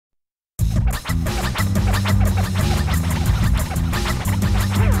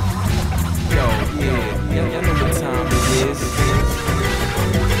Yo, yeah, y'all know what time it is.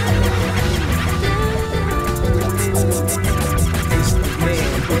 It's the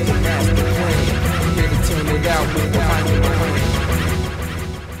man with the master plan. Here to turn it out with behind the plan.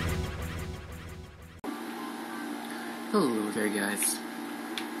 Hello there, guys.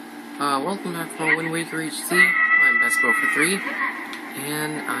 Welcome back from Wind Waker HC. I'm Best3,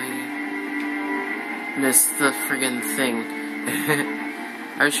 and I missed the friggin' thing.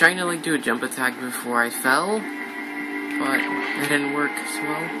 I was trying to do a jump attack before I fell, but it didn't work as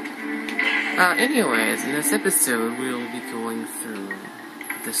well. Anyways, in this episode, we'll be going through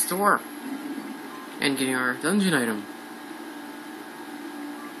the store and getting our dungeon item.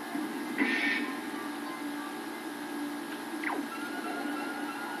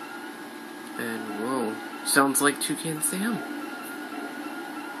 And whoa, sounds like Toucan Sam.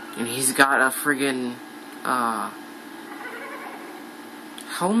 And he's got a friggin'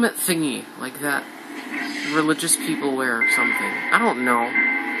 helmet thingy, like that religious people wear or something. I don't know.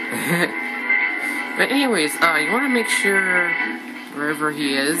 But anyways, you want to make sure, wherever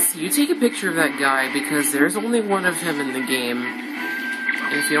he is, you take a picture of that guy, because there's only one of him in the game.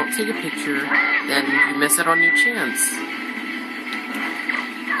 And if you don't take a picture, then you miss out on your chance.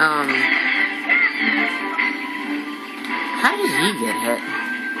 How did he get hit?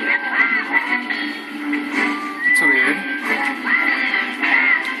 It's weird.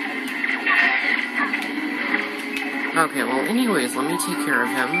 Okay, well, anyways, let me take care of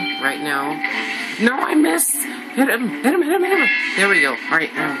him right now. No, I missed! Hit him! Hit him! Hit him! Hit him! There we go.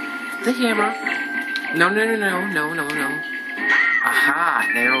 Alright, now, the hammer. No. Aha!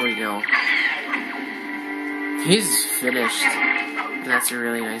 There we go. He's finished. That's a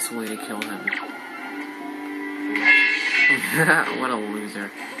really nice way to kill him. What a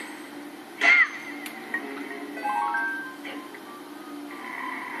loser.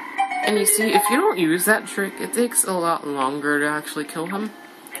 And you see, if you don't use that trick, it takes a lot longer to actually kill him.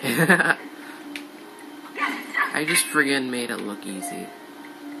 I just friggin' made it look easy.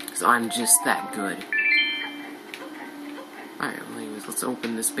 So I'm just that good. Alright, well anyways, let's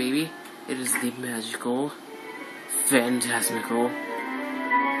open this baby. It is the magical, phantasmical,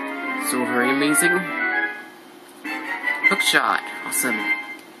 so very amazing hook shot. Awesome.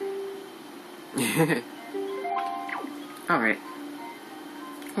 Alright.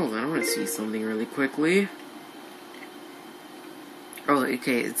 Hold on, I want to see something really quickly. Oh,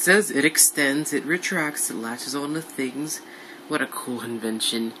 okay, it says it extends, it retracts, it latches onto things. What a cool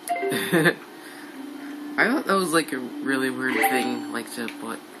invention. I thought that was like a really weird thing, like to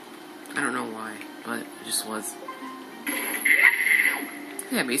put. I don't know why, but it just was.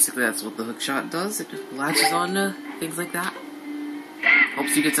 Yeah, basically that's what the hook shot does. It latches onto things like that.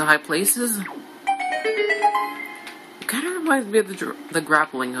 Helps you get to high places. It kind of reminds me of the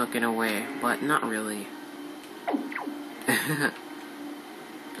grappling hook in a way, but not really.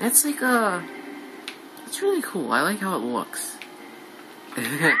 It's like it's really cool. I like how it looks.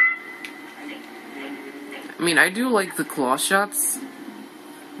 I mean, I do like the claw shots.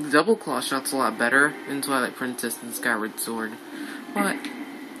 The double claw shot's a lot better in Twilight Princess and Skyward Sword. But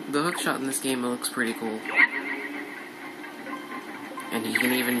the hook shot in this game looks pretty cool. And he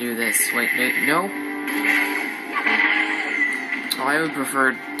can even do this. Wait, no? Oh, I would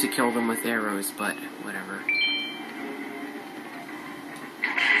prefer to kill them with arrows, but whatever.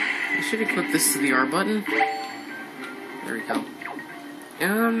 I should equip this to the R button. There we go.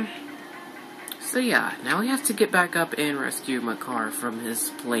 So yeah, now we have to get back up and rescue Makar from his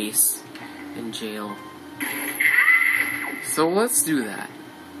place in jail. So let's do that.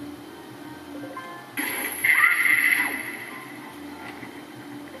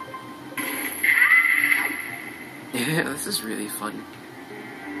 Yeah, this is really fun.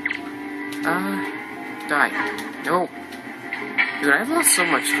 Die. No. Dude, I've lost so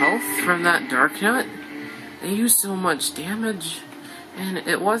much health from that Dark Nut. They use so much damage, and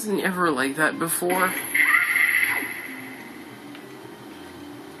it wasn't ever like that before.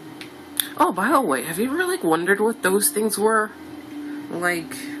 Oh, by the way, have you ever, wondered what those things were?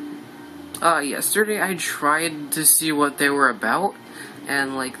 Yesterday I tried to see what they were about,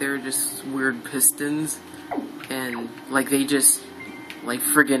 and, they were just weird pistons, and, they just,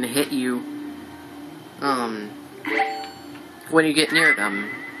 friggin' hit you, when you get near them.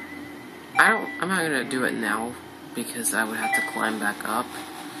 I'm not gonna do it now, because I would have to climb back up.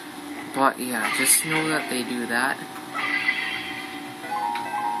 But yeah, just know that they do that.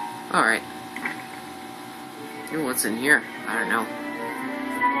 Alright. Ooh, what's in here? I don't know.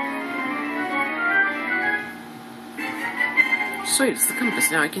 Sweet, it's the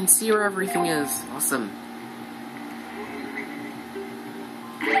compass now. I can see where everything is. Awesome.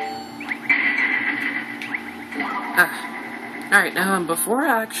 Alright, now before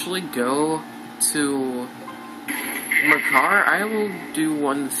I actually go to my car, I will do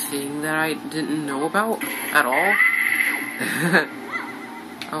one thing that I didn't know about at all.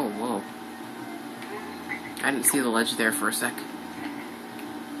 Oh, whoa. I didn't see the ledge there for a sec.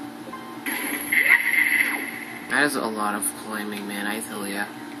 That is a lot of climbing, man, I tell ya.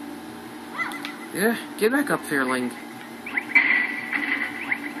 Yeah, get back up there, Link.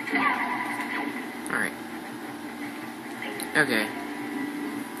 Alright. Okay.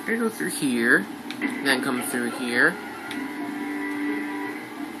 I'm gonna go through here, then come through here.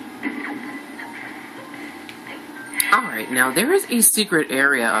 Alright, now there is a secret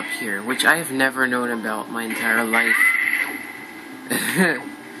area up here, which I have never known about my entire life.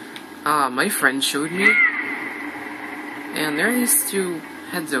 My friend showed me. And there are these two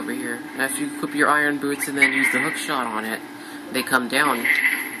heads over here. Now if you equip your iron boots and then use the hook shot on it, they come down.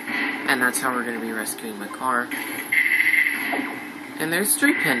 And that's how we're going to be rescuing my car. And there's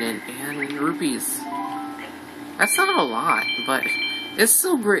Street Pendant and rupees. That's not a lot, but it's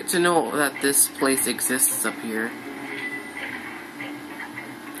so great to know that this place exists up here.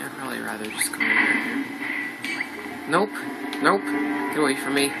 I'd probably rather just come over here. Nope. Nope. Get away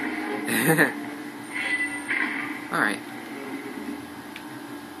from me. Alright.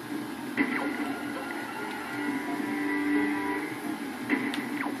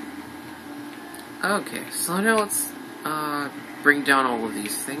 Okay, so now let's bring down all of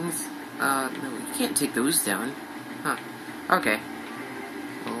these things. No, we can't take those down. Huh. Okay.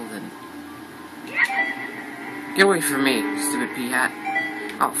 Well then. Get away from me, stupid pea hat.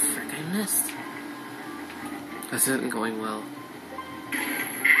 Oh, frick, I missed. This isn't going well.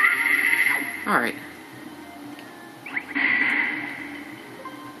 Alright.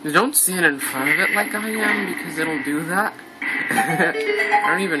 Don't stand in front of it like I am, because it'll do that. I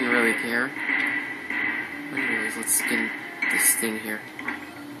don't even really care. Anyways, let's skin this thing here.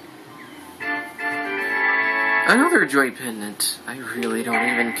 Another joy pendant. I really don't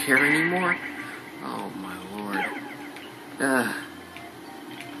even care anymore. Oh my lord.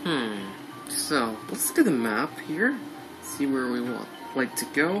 So, let's look at the map here. See where we want like to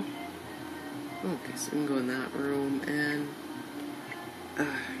go. Okay, so we can go in that room and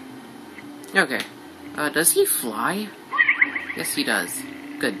okay. Does he fly? Yes, he does.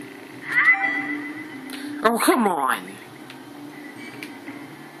 Good. Oh, come on!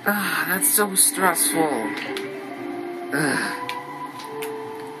 That's so stressful.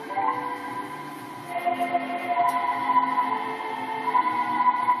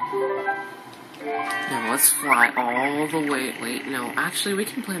 Now let's fly all the way. Wait, no. Actually, we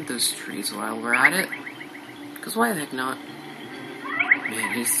can plant those trees while we're at it. Because why the heck not?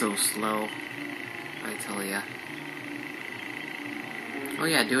 Man, he's so slow. I tell ya. Oh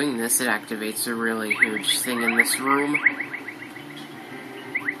yeah, doing this, it activates a really huge thing in this room.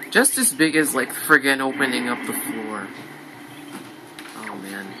 Just as big as, like, friggin' opening up the floor. Oh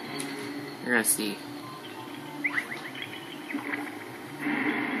man. You're gonna see.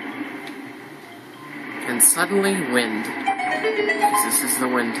 And suddenly, wind. Because this is the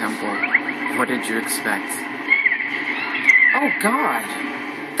wind temple. What did you expect? Oh god!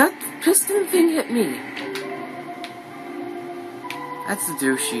 That piston thing hit me! That's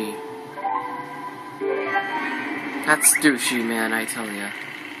douchey. That's douchey, man, I tell ya.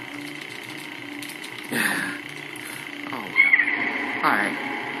 Oh, alright.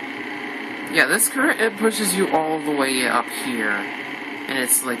 Yeah, this current, it pushes you all the way up here. And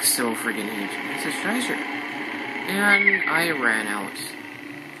it's like so friggin' huge. It's a treasure. And I ran out.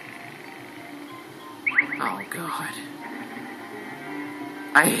 Oh god.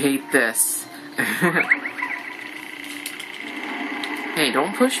 I hate this. Hey,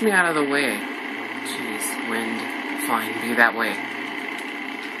 don't push me out of the way. Jeez, wind. Fine, be that way.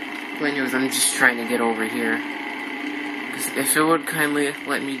 All I know is I'm just trying to get over here. Because if it would kindly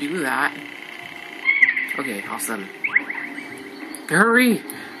let me do that. Okay, awesome. Hurry!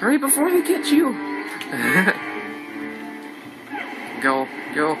 Hurry before they get you! Go,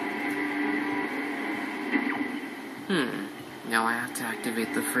 go. Now I have to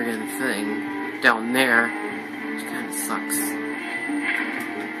activate the friggin' thing down there, which kinda sucks.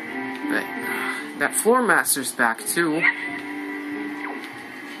 But, that Floor Master's back too.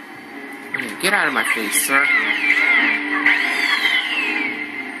 Okay, get out of my face, sir.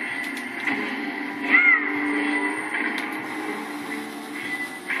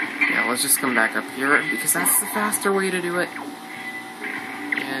 Yeah, let's just come back up here, because that's the faster way to do it.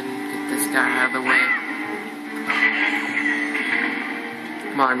 And get this guy out of the way.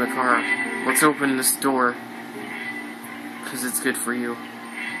 Come on, Makara. Let's open this door. Because it's good for you.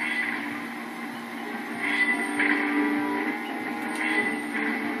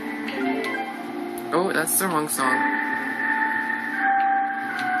 Oh, that's the wrong song.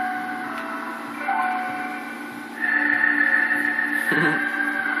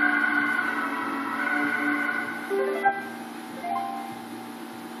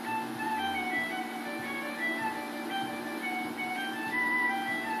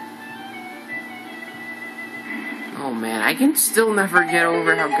 Oh man, I can still never get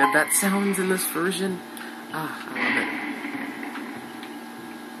over how good that sounds in this version. Ah, I love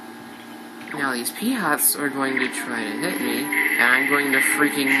it. Now these P-Hats are going to try to hit me, and I'm going to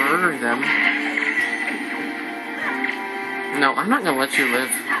freaking murder them. No, I'm not gonna let you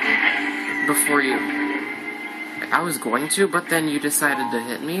live before you... I was going to, but then you decided to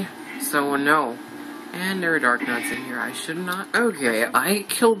hit me, so no. And there are Dark Nuts in here, I should not... Okay, I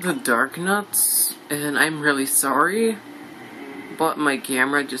killed the Dark Nuts, and I'm really sorry, but my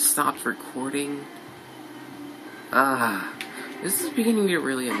camera just stopped recording. This is beginning to get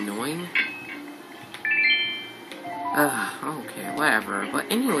really annoying. Okay, whatever. But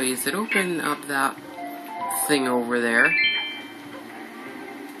anyways, it opened up that thing over there.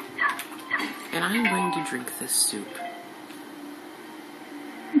 And I'm going to drink this soup.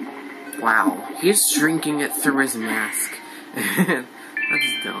 Wow, he's drinking it through his mask.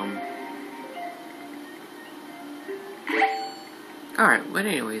 That's dumb. Alright, but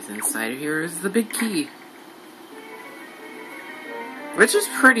anyways, inside of here is the big key. Which is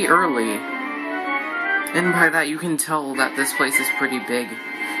pretty early. And by that you can tell that this place is pretty big.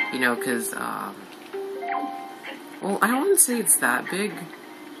 You know, cause, well, I don't want to say it's that big,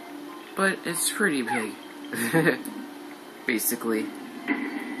 but it's pretty big. Basically.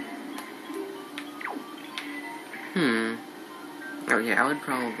 Okay, I would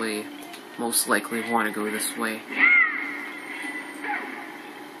probably most likely want to go this way.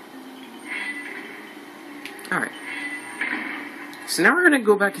 Alright. So now we're gonna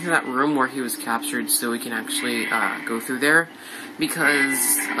go back into that room where he was captured so we can actually, go through there.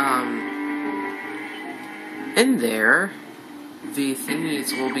 Because, in there, the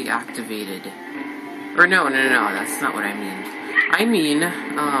thingies will be activated. Or no, that's not what I mean. I mean,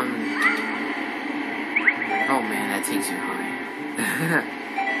 oh man, that takes you high.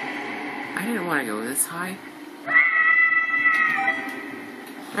 I didn't want to go this high.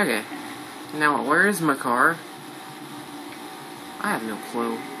 Okay. Now, where is Makar? I have no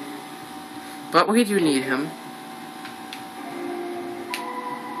clue. But we do need him.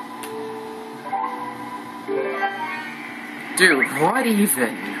 Dude, what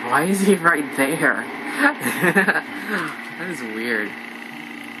even? Why is he right there? That is weird.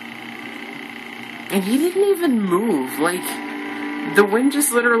 And he didn't even move, like, the wind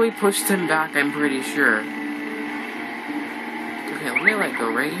just literally pushed him back, I'm pretty sure. Okay, let me, like, go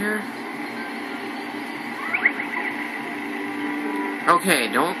right here.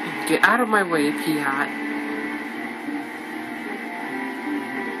 Okay, don't get out of my way, P-Hat.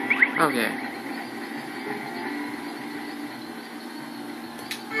 Okay.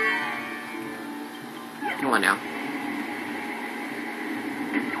 Come on now.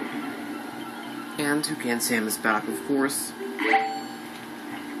 And Toucan Sam is back, of course.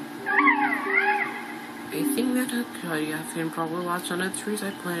 A thing that you can probably watch on a trees,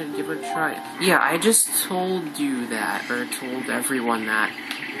 I plan to give it a try. Yeah, I just told you that, or told everyone that.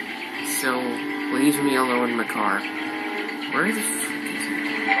 So, leave me alone, Makar. Where the f*** is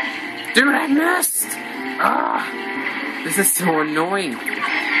he? Dude, I missed! Ah! This is so annoying.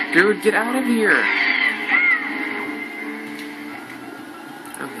 Dude, get out of here!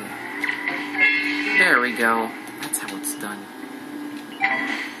 Okay. There we go. That's how it's done.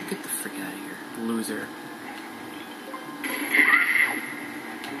 Get the frick out of here, loser.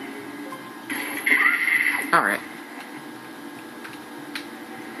 Alright.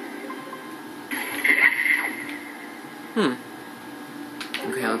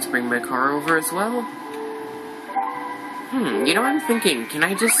 Okay, let's bring my car over as well. You know what I'm thinking? Can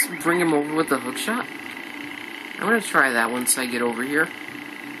I just bring him over with the hookshot? I'm gonna try that once I get over here.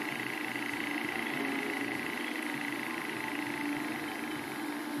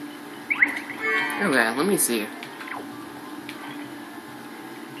 Okay, let me see.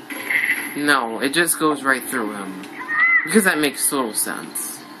 No, it just goes right through him. Because that makes total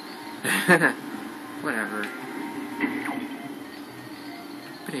sense. Whatever.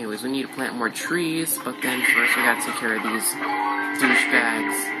 But anyways, we need to plant more trees, but then first we gotta take care of these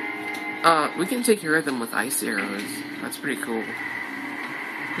douchebags. We can take care of them with ice arrows. That's pretty cool.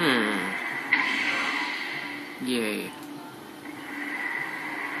 Yay.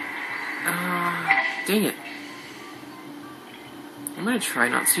 Dang it. I'm gonna try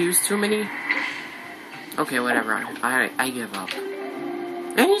not to use too many. Okay, whatever. I give up.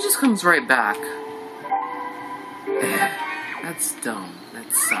 And he just comes right back. That's dumb.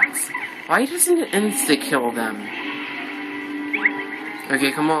 That sucks. Why doesn't it insta-kill them?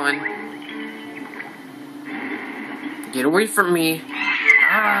 Okay, come on. Get away from me.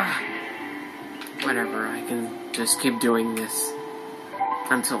 Ah! Whatever, I can just keep doing this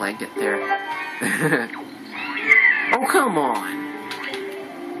until I get there. Oh, come on!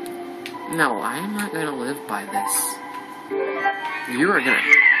 No, I am not gonna live by this. You are gonna...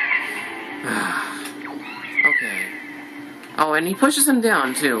 Okay. Oh, and he pushes him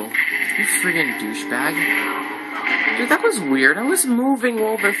down, too. You friggin' douchebag. Dude, that was weird. I was moving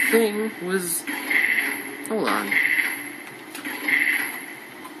while the thing was... Hold on.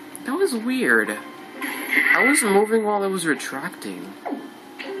 That was weird. I was moving while it was retracting.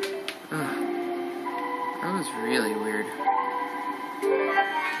 That was really weird.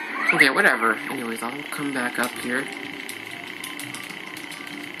 Okay, whatever. Anyways, I'll come back up here.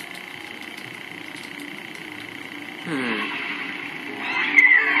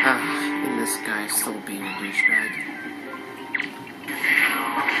 And this guy's still being a douchebag.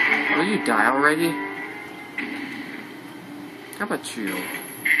 Will you die already? How about you?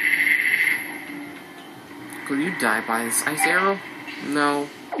 Will you die by this ice arrow? No.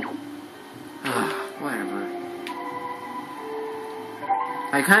 Whatever.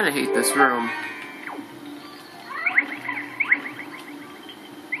 I kinda hate this room.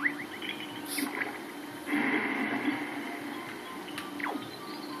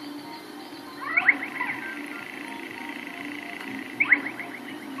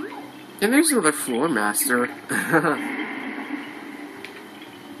 And there's another floor master.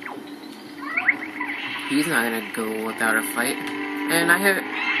 He's not gonna go without a fight. And I have...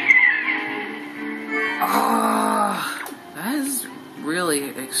 that is really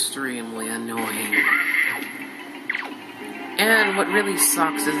extremely annoying. And what really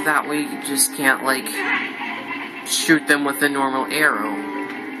sucks is that we just can't, like, shoot them with a normal arrow.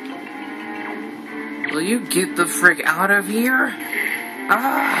 Will you get the frick out of here?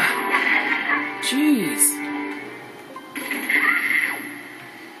 Jeez.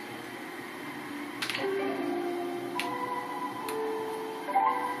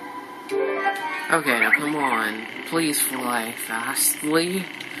 Okay, now come on. Please fly fastly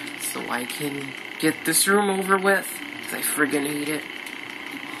so I can get this room over with, because I friggin' hate it.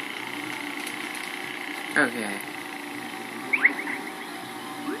 Okay.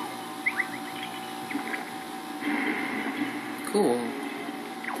 Cool.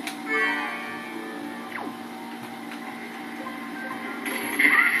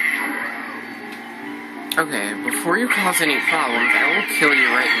 Okay, before you cause any problems, I will kill you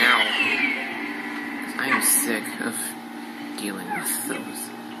right now. I am sick of dealing with those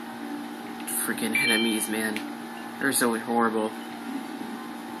freaking enemies, man. They're so horrible.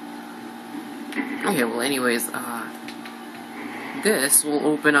 Okay, well anyways, this will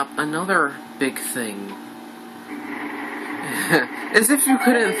open up another big thing. As if you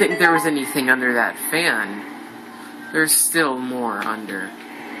couldn't think there was anything under that fan. There's still more under.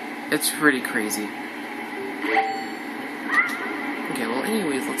 It's pretty crazy. Okay, well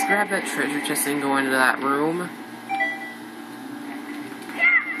anyways, let's grab that treasure chest and go into that room.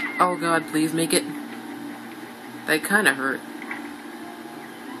 Oh god, please make it. That kinda hurt.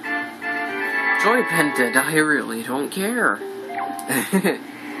 Joy Pented, I really don't care. Okay.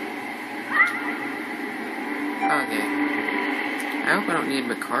 I hope I don't need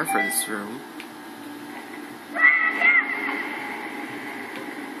my car for this room.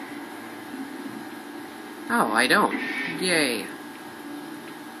 Oh, I don't. Yay.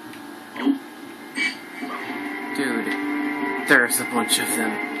 Dude, there's a bunch of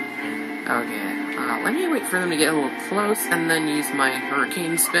them. Okay, let me wait for them to get a little close and then use my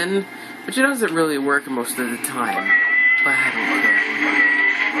hurricane spin, which it doesn't really work most of the time, but I don't care.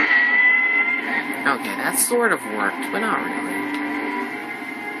 Okay, that sort of worked, but not really.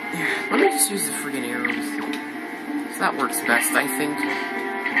 Let me just use the friggin' arrows. So that works best, I think.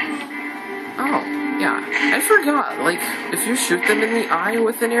 Oh, yeah, I forgot, like, if you shoot them in the eye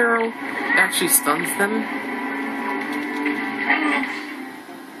with an arrow, it actually stuns them.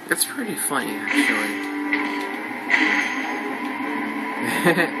 It's pretty funny, actually.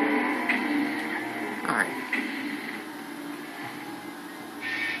 Alright.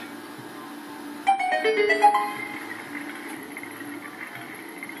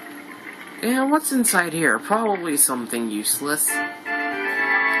 And what's inside here? Probably something useless. Oh,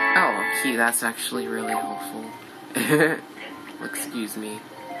 a key, that's actually really helpful. Excuse me.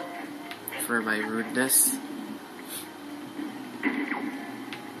 for my rudeness.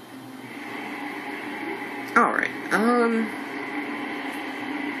 Alright,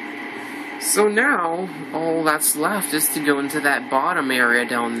 so now, all that's left is to go into that bottom area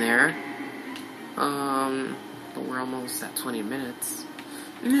down there. But we're almost at 20 minutes.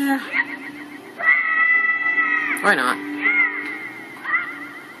 Nah. Why not?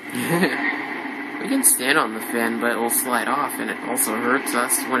 We can stand on the fan, but it'll slide off, and it also hurts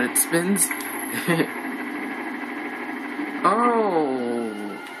us when it spins.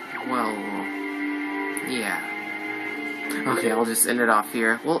 Oh, well, yeah. Okay, I'll just end it off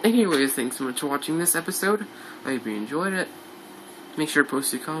here. Well, anyways, thanks so much for watching this episode. I hope you enjoyed it. Make sure to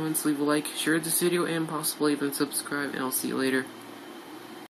post your comments, leave a like, share this video, and possibly even subscribe, and I'll see you later.